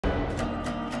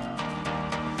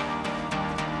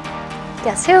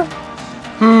Guess who?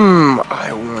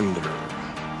 I wonder.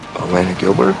 Elena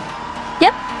Gilbert?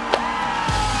 Yep.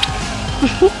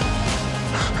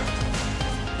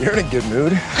 You're in a good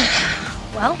mood.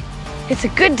 Well, it's a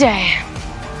good day.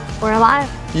 We're alive.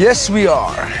 Yes, we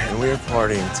are. And we're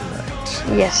partying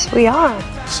tonight. Yes, we are.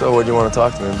 So, what do you want to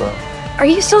talk to me about? Are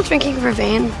you still drinking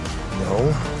Vervain?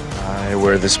 No. I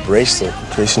wear this bracelet in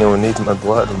case no one needs my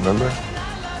blood, remember?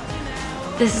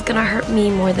 This is gonna hurt me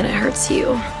more than it hurts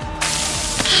you.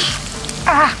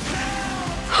 Ah!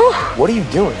 Whew. What are you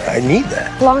doing? I need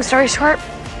that. Long story short,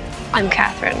 I'm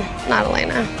Katherine, not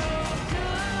Elena.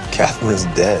 Catherine's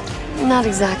dead. Not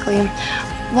exactly.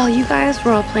 While you guys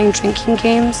were all playing drinking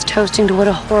games, toasting to what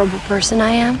a horrible person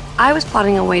I am, I was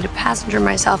plotting a way to passenger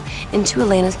myself into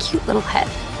Elena's cute little head.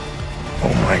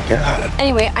 Oh my God.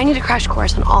 Anyway, I need a crash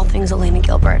course on all things Elena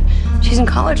Gilbert. She's in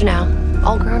college now,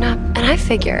 all grown up, and I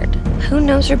figured, who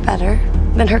knows her better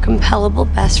than her compellable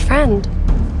best friend?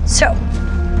 So,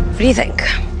 what do you think?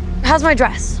 How's my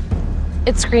dress?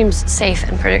 It screams safe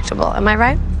and predictable. Am I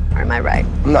right? Or am I right?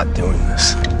 I'm not doing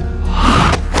this.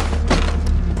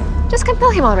 Just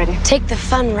compel him already. Take the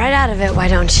fun right out of it, why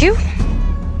don't you?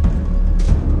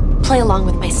 Play along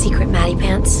with my secret Maddie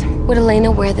pants. Would Elena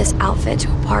wear this outfit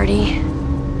to a party?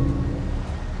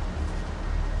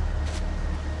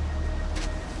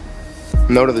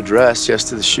 No to the dress, yes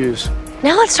to the shoes.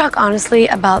 Now let's talk honestly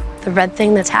about the red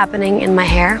thing that's happening in my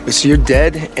hair. So you're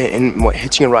dead and what,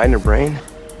 hitching a ride in her brain?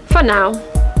 For now,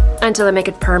 until I make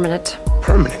it permanent.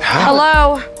 Permanent? How?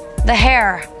 Hello? The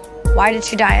hair. Why did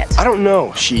she dye it? I don't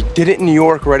know. She did it in New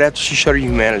York right after she shut her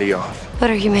humanity off. But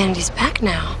her humanity's back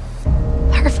now.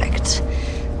 Perfect.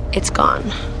 It's gone.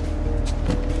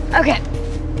 Okay.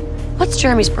 What's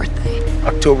Jeremy's birthday?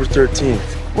 October 13th.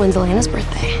 When's Elena's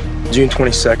birthday? June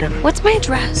 22nd. What's my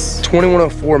address?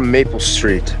 2104 Maple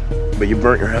Street. But you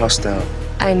burnt your house down.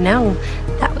 I know.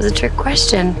 That was a trick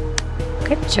question.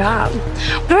 Good job.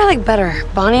 What do I like better,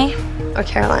 Bonnie or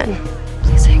Caroline?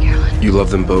 Please say Caroline. You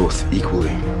love them both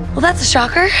equally. Well, that's a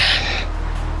shocker.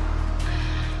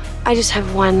 I just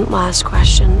have one last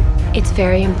question. It's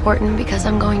very important because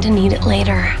I'm going to need it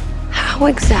later. How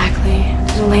exactly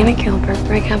did Elena Gilbert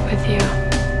break up with you?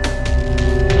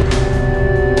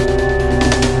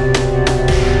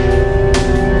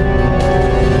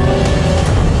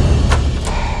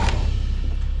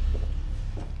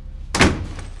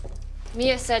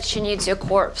 Mia said she needs your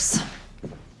corpse.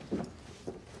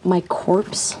 My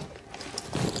corpse?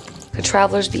 Could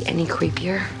travelers be any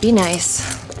creepier? Be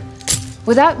nice.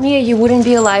 Without Mia, you wouldn't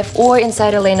be alive or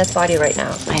inside Elena's body right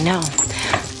now. I know.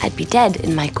 I'd be dead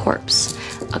in my corpse.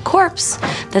 A corpse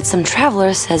that some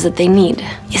traveler says that they need.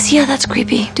 You see how that's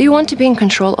creepy? Do you want to be in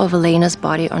control of Elena's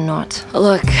body or not?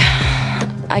 Look,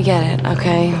 I get it,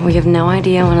 okay? We have no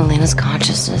idea when Elena's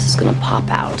consciousness is gonna pop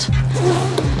out.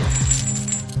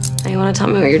 Now you wanna tell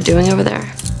me what you're doing over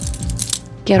there?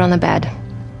 Get on the bed.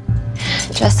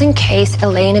 Just in case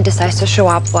Elena decides to show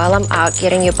up while I'm out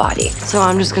getting your body. So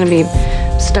I'm just gonna be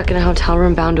stuck in a hotel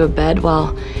room bound to a bed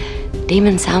while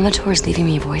Damon Salvatore's leaving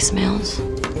me voicemails?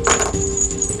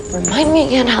 Remind me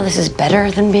again how this is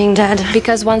better than being dead.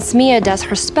 Because once Mia does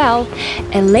her spell,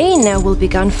 Elena will be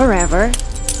gone forever.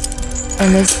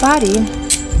 And this body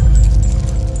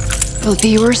will be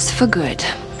yours for good.